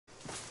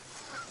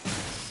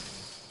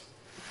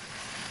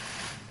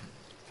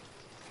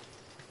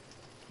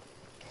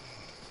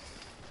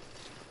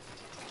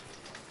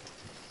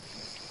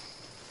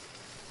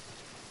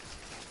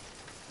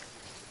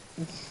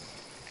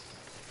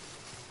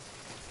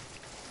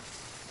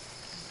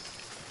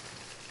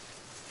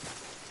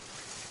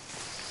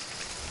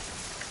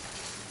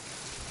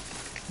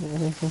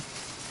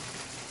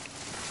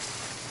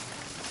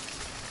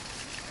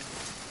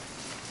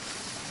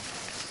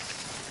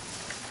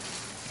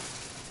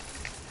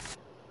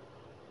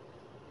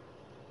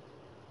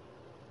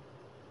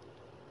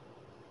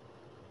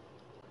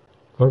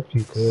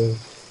Fucking good.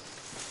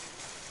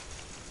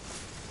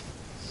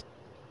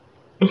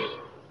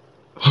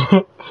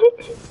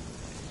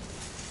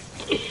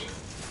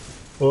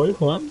 Oye,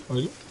 Juan,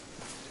 oye.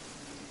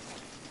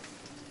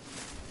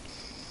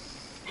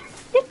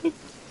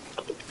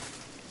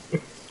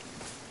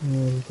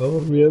 ¿Está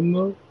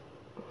durmiendo?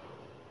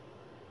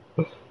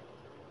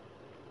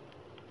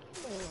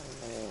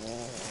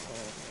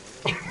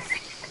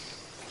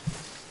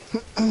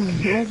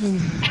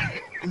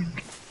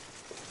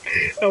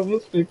 I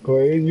must be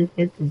quiet, you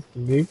fucking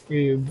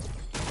sleeping.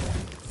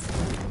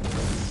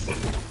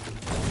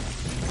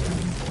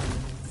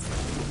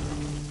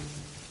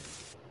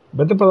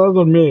 Vete para dar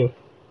dormir.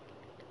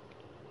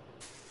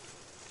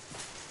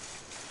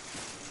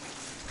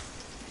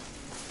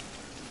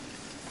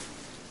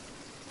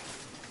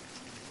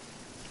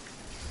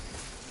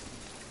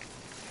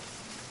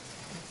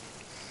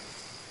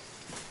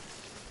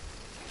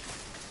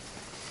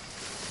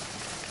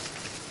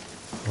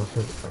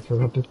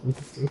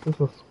 This is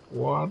a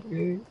squad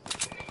game.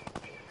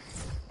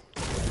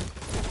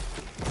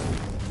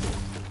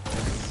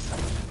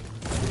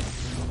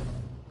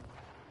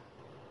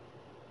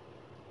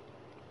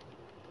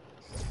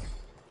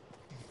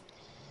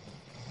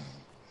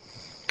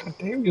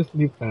 Damn, you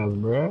sleep fast,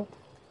 bruh.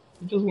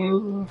 You just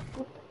want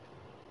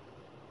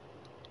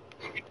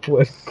to...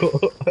 Let's go.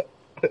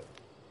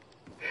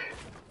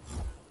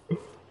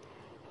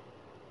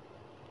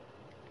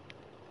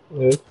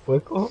 Let's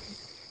go.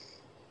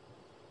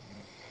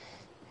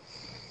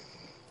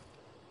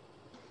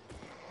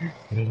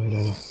 Míralo,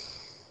 míralo.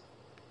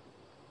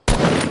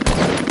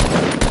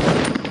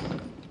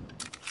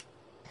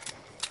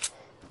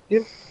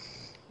 Yep.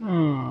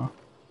 Ah.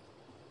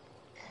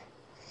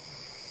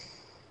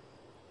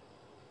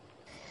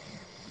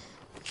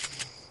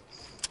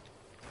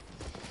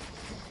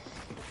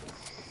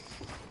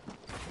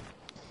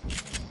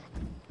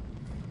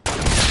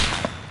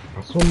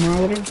 A su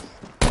madre.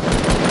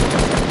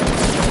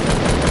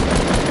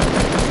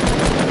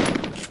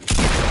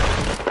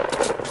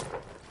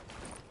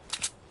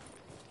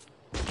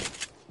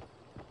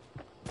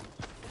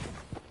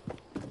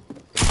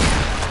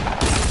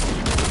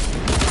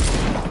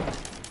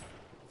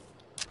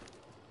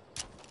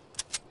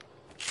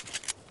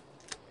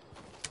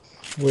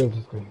 Where is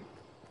this going?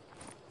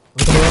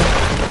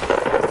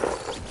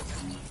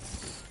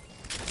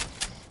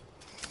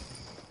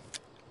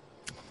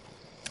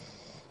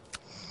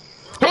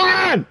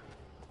 Juan!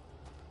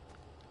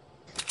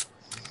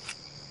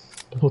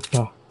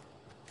 Puta.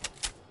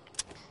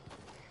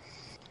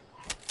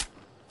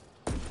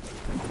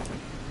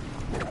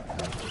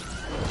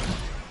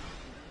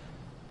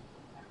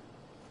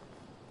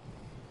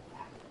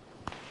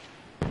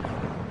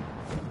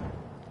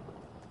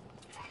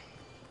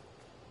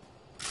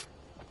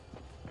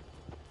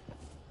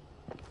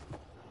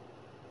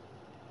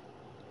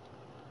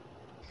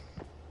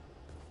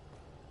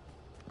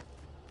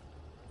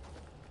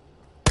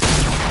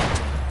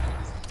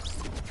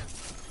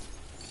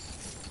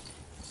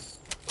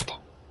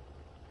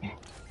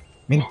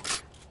 Mira,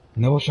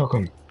 nuevo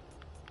shotgun.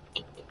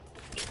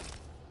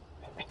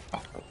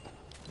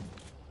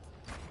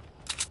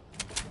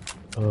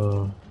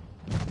 Uh,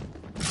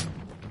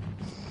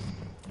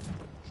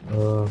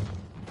 uh,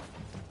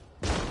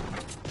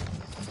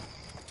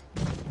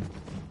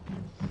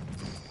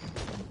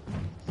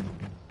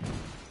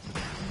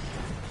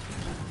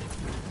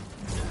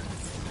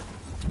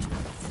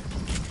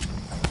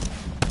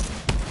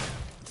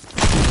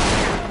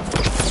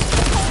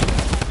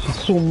 a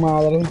su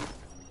madre.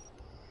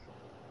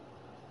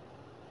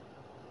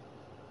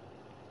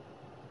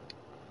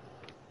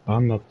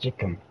 Anda,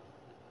 chicken.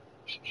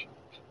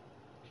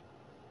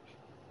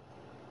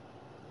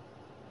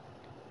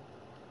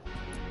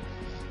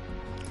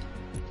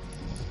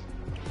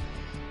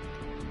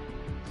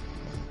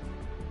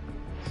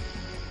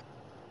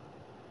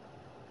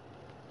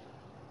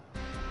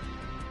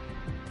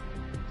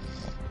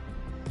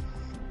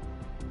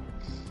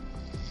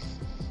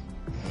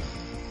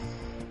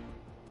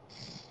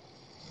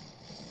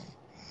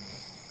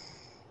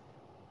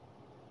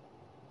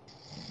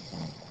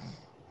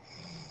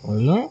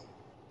 Hola.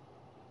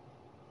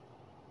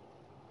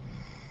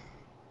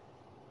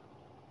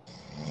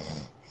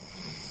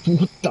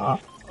 Puta.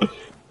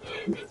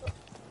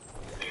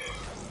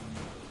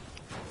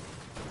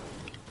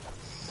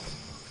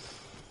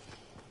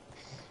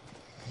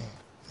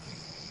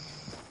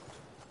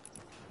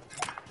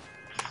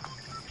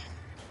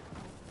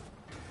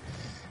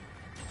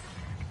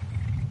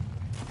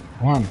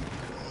 Juan,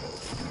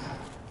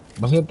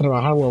 vas a ir a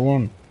trabajar,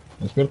 huevón.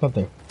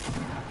 Despiértate.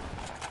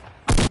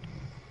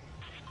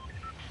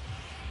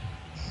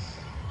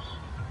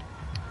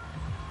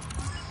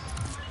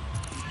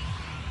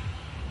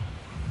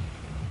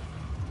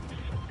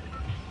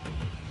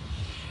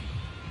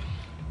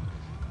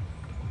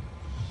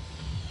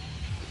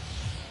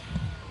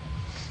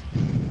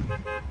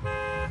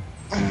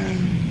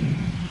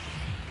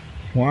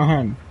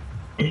 Juan.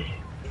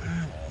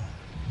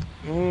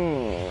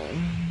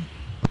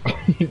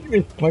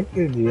 You fucked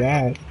in the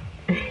ass.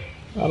 I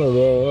don't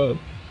know.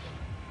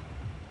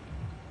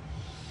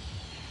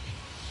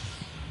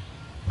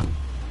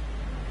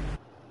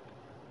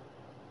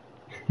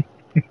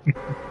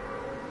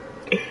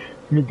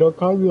 Me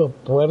toca yo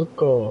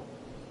puerco.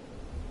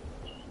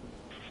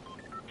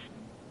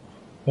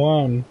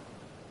 Juan.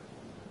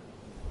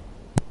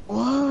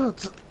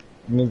 What?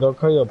 Me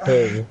toca yo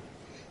pig.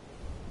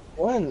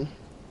 When?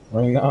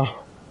 Right now.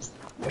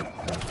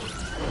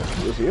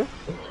 This you?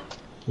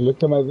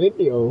 Look at my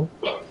video.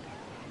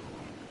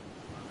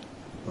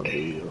 A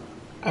video.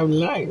 I'm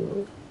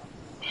live.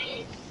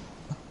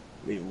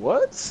 Wait,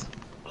 what?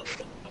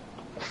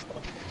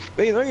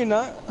 Wait, no, you're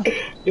not.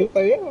 Yes, I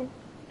am.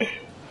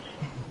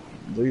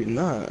 No, you're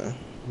not.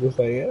 Yes,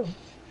 I am.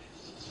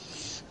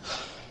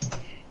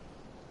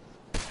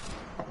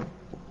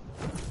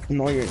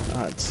 No, you're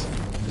not.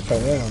 Yes, I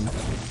am.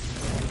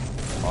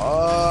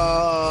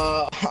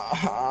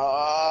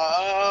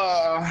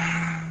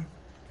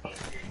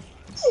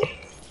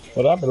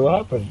 What happened? What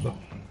happened?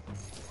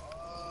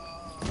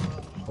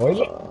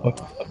 Oilo.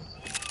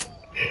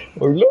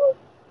 Oilo.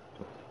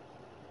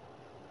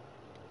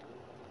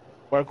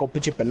 Puerco,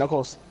 pinche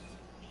pendejos.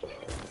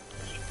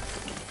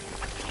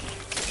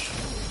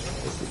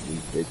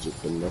 Pinche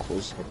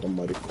pendejos, hasta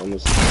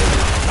maricones.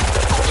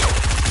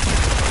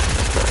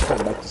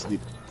 Go back to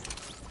sleep.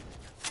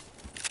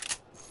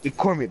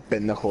 Record me,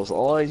 pendejos.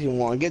 All you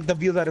want. Get the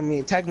views out of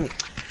me. Tag me.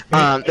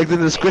 Look in the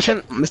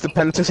description, Mr.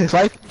 Pen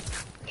 665.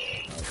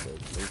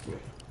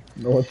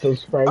 No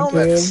subscribe I'm to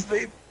at him.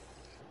 sleep.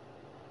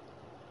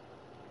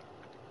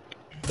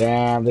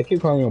 Damn, they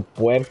keep calling you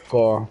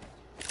puerco.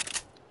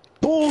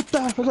 Puta!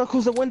 I gotta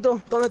close the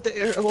window. Don't let the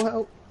air go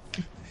out.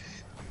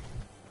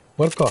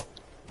 Puerco.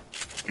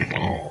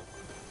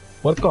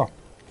 Puerco.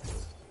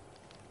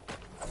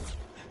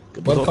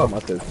 Puerco.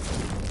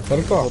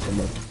 Puerco.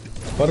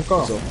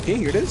 Puerco. So, can you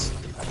hear this?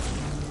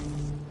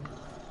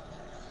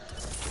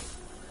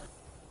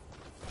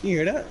 Can you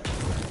hear that?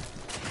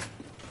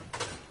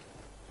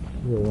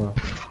 Yeah, wow.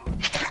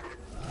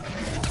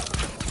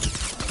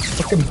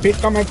 Fucking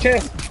bitch on my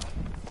chest.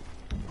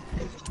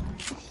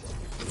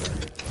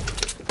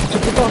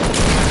 Chiquito.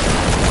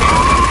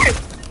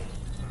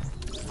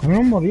 Me voy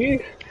a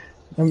morir.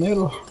 Me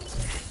muero.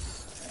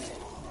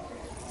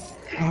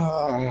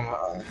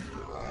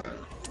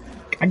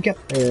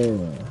 Cállate.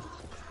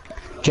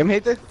 ¿Quién me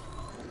dijiste?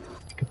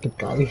 Que te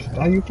cagues.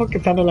 Ay, you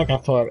fucking sounded like a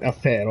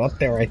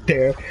cerote right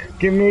there.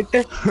 ¿Quién me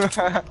dijiste?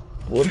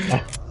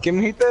 Puta. ¿Quién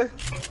me dijiste?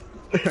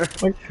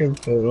 Fucking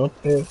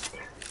cerote.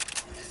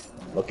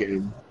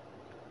 Okay.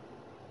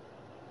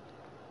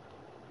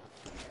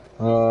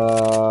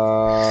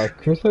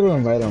 Chris said to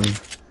invite him.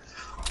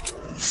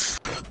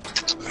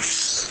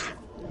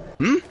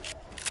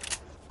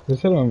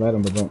 Chris said to invite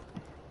him, but don't.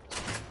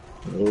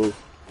 No.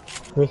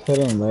 Chris said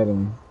to invite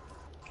him.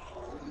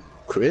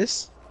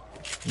 Chris?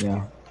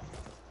 Yeah.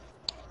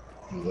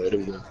 Let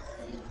him go.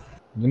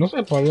 Yo no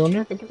sé,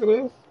 Pavioner, ¿qué te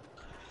crees?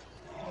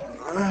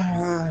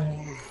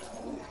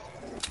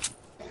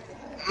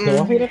 ¿Te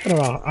vas a ir a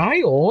trabajar?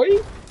 ¡Ay, hoy!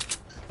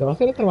 ¿Te vas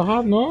a ir a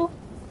trabajar, no?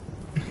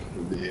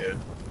 Yeah.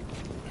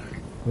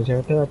 Pues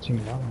ya te la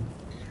chingada.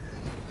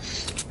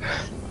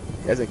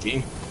 That's a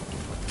key.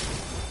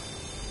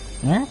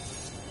 ¿Eh?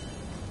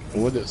 I'm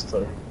going to the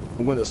store.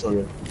 I'm going to the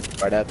store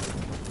right after.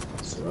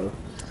 So.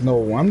 No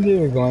wonder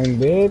you're going,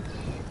 bitch.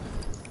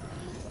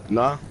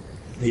 Nah.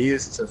 He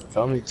used to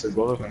tell me to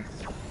go with him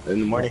in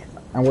the morning.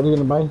 And what are you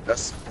gonna buy?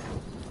 That's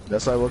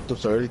why I woke up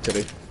so early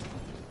today.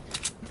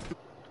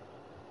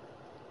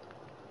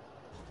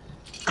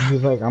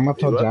 He's like, I'm gonna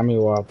tell Jamie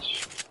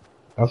watch.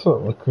 That's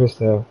what Chris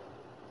said.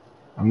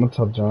 I'm gonna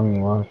tell Jamie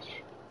watch.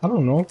 I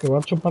don't know, que va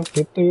a chupar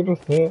pito, yo no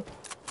sé.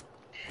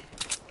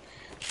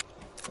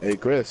 Hey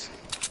Chris.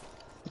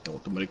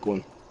 Puta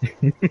maricón.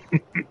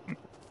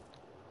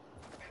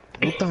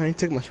 Puta, I need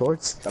to take my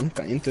shorts. I'm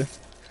caliente.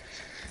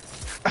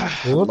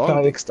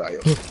 Long dick style.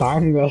 Tus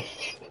tangas.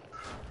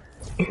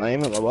 I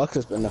ain't even my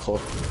boxes, pendejo.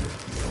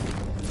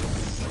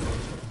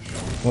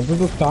 Ponte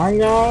tus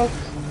tangas.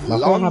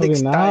 Vas a Long dick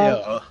jardinar.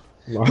 style.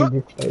 Long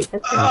dick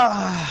style.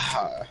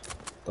 Ah.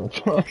 The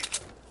fuck?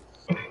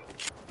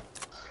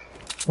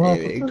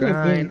 Baby,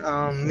 grind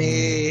on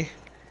me.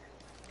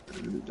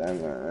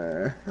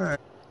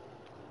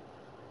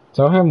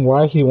 Tell him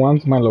why he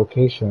wants my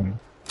location.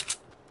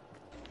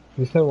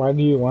 He said, why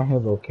do you want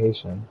his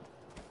location?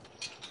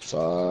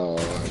 So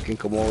I can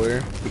come over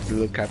here, pick the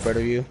little crap out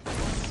of you,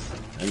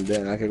 and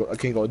then I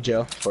can go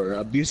jail for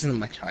abusing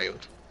my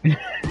child.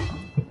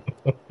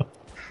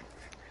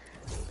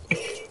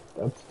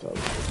 That's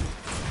tough.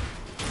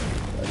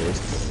 That is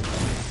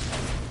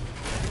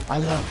tough. A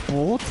la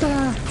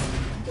puta!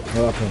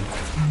 What happened?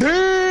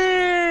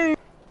 Dang!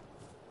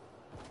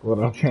 What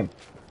happened?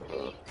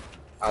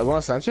 I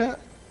want a Snapchat,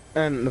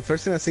 and the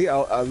first thing I see,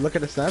 I'll look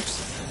at the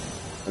snaps,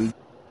 and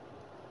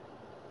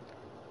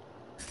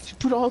she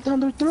put it all down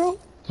their throat.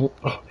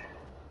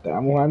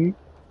 Damn, Juan.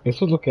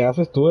 Eso es lo que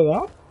haces tú,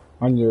 ¿verdad?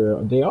 On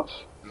your day off?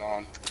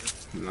 No,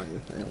 no,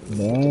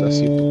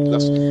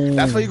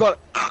 that's what you Damn. got.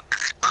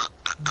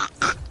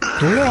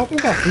 ¿Tú le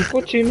haces así,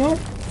 cochino?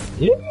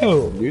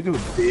 Ew. You do,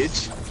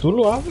 bitch. ¿Tú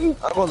lo haces?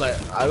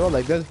 I go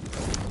like this.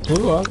 ¿Tú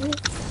lo haces?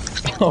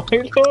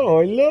 Oílo,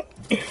 oílo.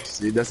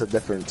 See, that's the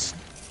difference.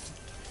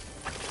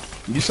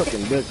 You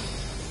sucking dick.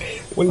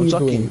 What are I'm you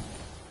sucking.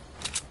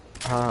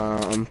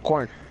 doing?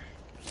 Corn.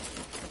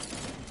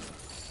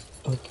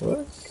 The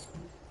fuck?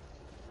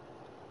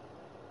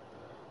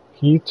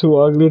 He's too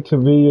ugly to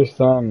be your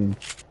son.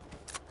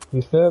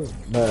 He said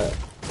that.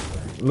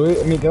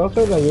 Miguel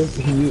said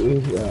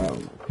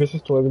that Chris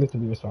is too ugly to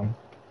be your son.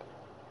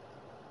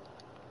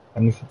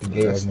 And he's the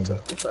gay as What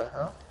nigga. the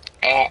hell?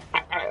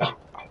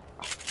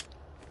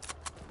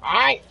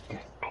 Ay!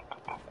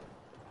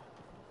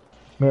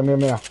 Mira, mira,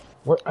 mira.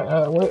 Where,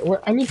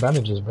 I need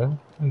bandages, bro.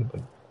 I need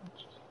bandages.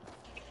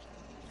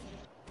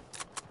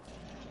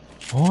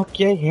 Oh,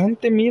 aquí hay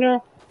gente,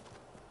 mira.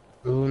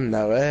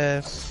 Una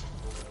vez.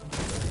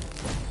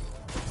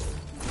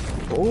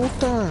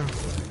 Puta.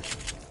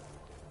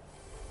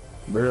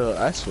 Bro,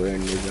 I swear,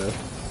 nigga.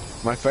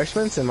 My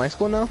freshmen in my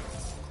school now,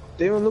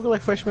 they don't look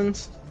like freshmen.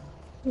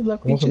 They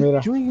look ¿Cómo like se just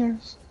mira?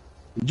 juniors.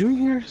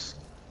 Juniors.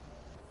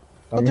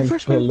 Not the También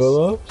freshmen.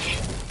 peludo.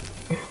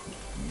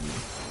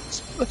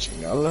 La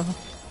chingada.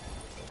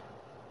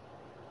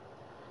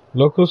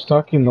 Look who's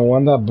talking, the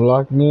one that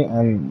blocked me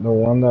and the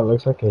one that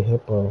looks like a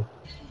hippo.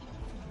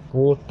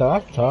 Ooh,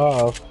 that's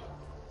tough.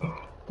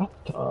 That's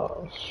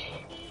tough.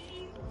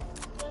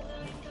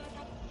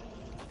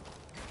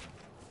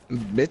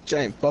 Bitch,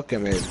 I ain't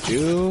fucking with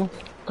you.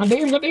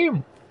 Goddamn,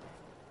 goddamn.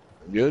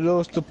 You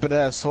little stupid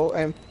asshole,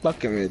 I ain't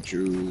fucking with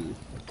you.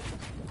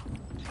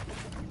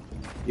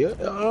 You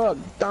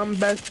dumb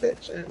ass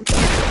bitch.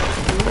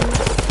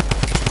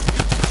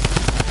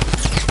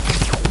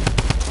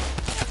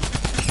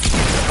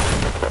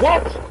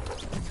 What?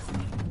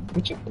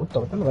 Pinche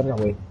puto, vete a la verga,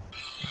 güey.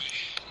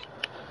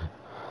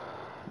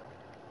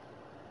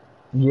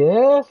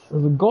 Yes,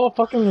 go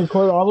fucking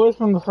record all the way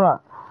from the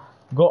front.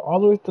 Go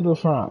all the way to the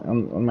front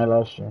on my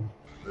last stream.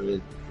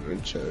 Let me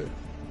check.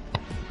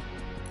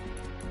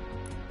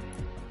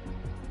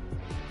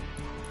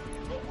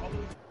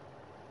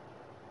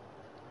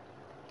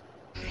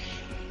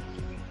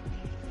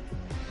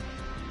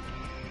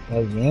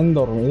 Estás bien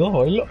dormido,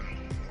 oílo.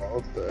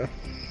 What the?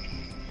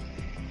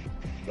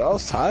 I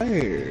was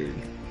tired.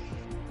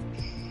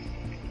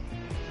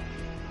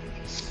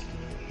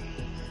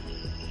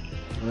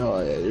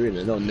 Oh yeah, you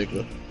really know,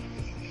 nigga.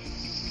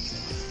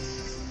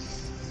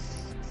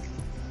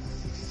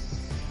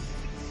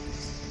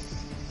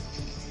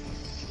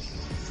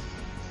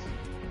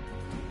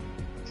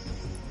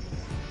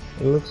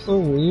 It looks so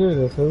weird.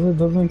 It says it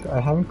doesn't.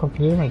 I haven't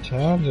completed my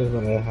challenges,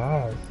 but I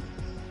have.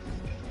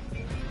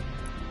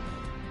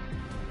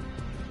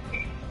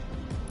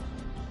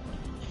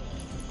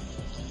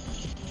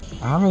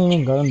 I haven't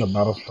even gotten the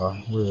battle star.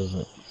 Where is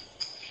it?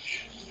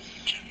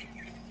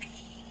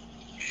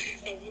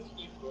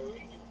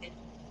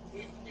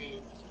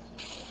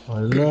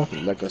 Oílo.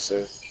 Like I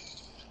said,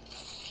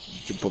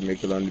 you put me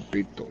on the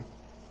pito.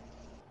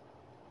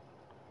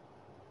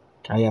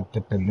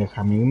 Cállate, pendeja.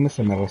 A mí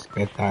se me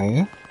respeta,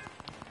 ¿eh?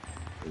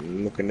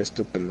 Looking this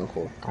stupid no.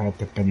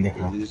 Cállate,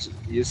 pendeja. You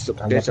just a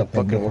bitch Cállate, that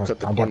fucking pendeja. works at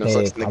the corner Cállate,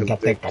 sucks niggas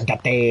cállate, dick.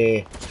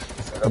 cállate.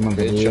 Shut Te up,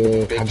 bitch, shut up,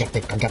 mandaré. bitch.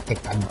 Cállate, cállate, Cállate,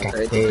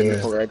 cállate.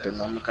 pendejo, right there.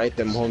 No,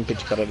 cállate, mojón,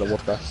 pinche cara de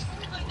boca.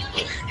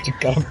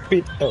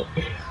 Chicapito.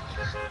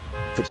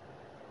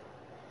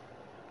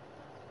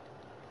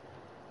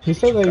 He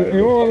said that Cara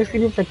you de were only boca.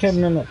 sleeping for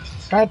 10 minutes.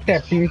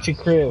 Cállate, pinche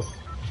Chris.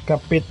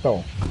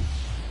 Capito.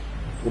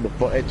 Who the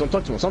fuck? Hey, don't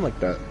talk to my son like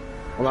that.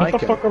 Well, Shut I the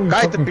can. fuck up, you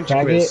Cállate, fucking pinche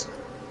faggot. Chris.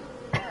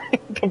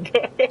 Cállate,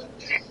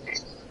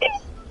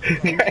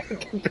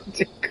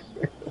 pinche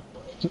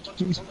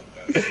Chris.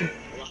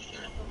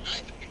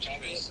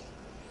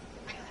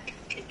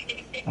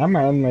 I'm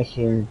gonna end my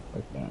stream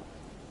like that.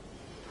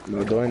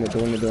 No, doing it,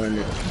 doing it, doing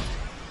it.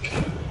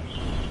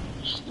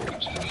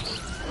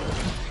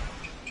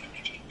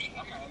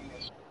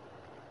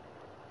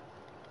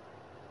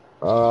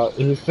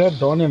 He said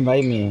don't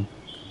invite me.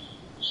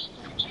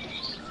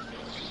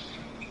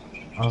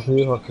 I'll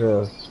see if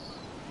Chris.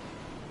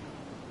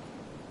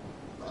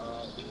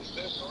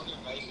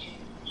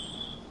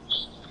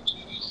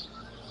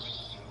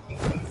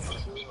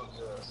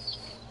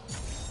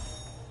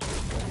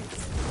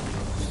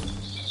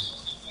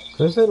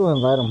 Chris said we'll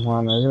invite him,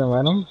 Juan. Are you gonna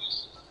invite him?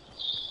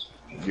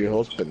 You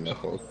host,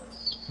 pendejo.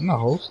 I'm not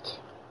host.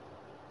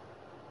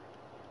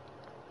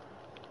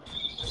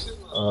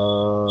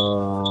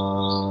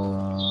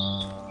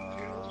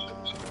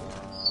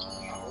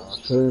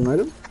 Should I invite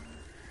him?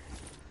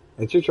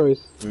 It's your choice.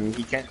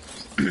 He can't.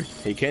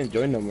 He can't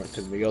join no more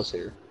because Miguel's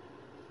here.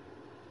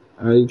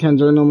 You can't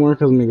join no more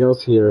because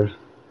Miguel's here.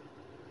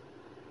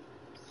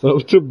 So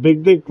to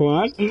Big Dick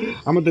Juan,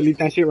 I'm gonna delete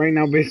that shit right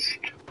now, bitch.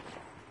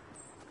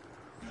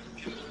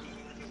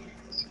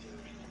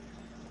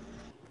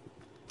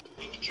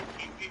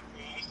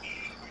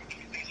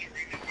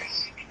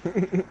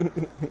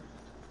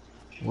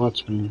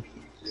 Watch me.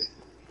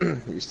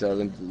 You still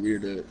haven't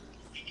weird it.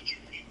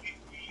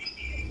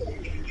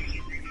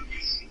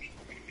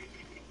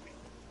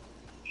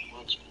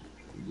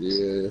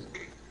 Yeah.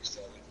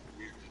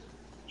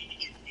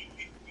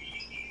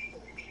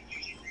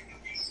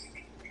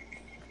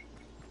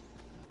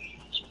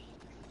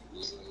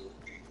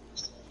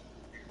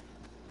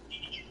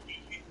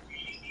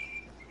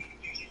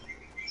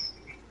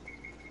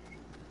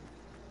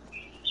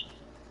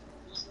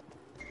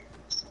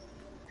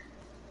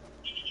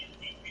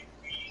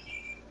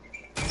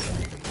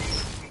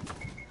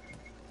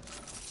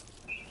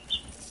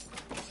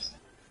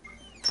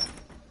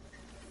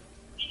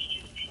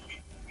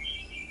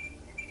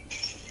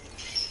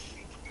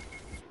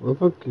 What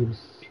the fuck is...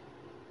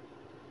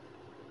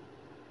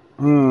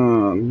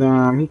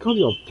 damn, he called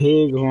you a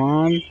pig,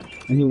 Juan,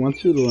 and he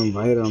wants you to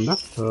invite him.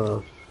 That's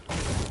tough.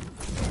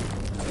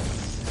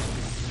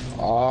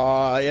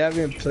 Oh, you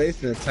haven't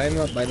placed in the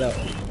timeout by the.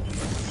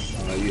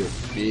 Oh, you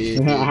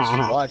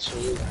bitch. Watch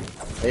it.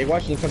 Hey,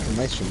 watch me come to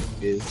my stream,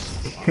 bitch.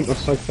 The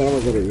fuck that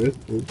was gonna miss,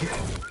 dude.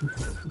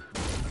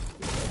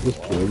 Just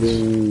Watch.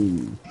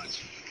 kidding.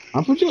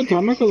 I'll put you on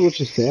timer because what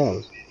you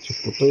said.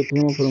 Tipo, estoy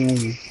primo por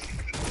mesmo.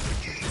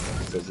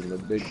 Says in the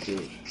big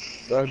dude.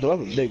 Do I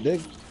have a big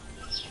dick?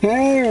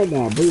 Hey,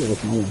 nah, but yeah,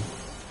 that's my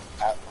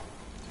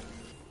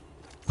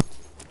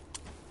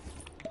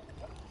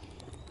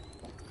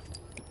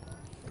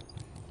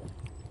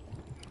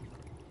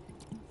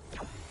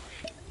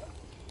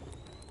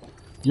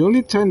You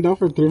only turned off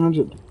for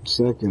 300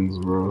 seconds,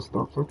 bro.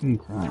 Stop fucking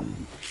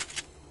crying.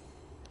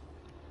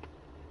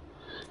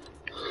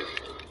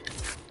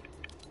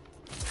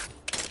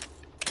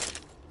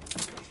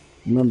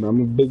 Remember,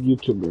 I'm a big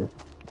YouTuber.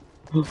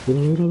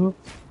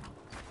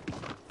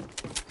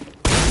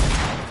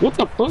 What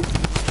the fuck?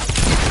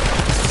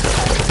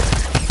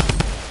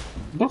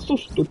 That's so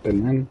stupid,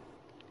 man.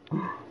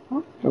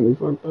 Really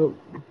fucked up.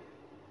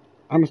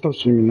 I'm gonna stop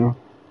streaming now.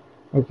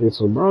 Okay,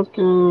 so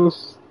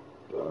broadcast.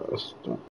 Stop.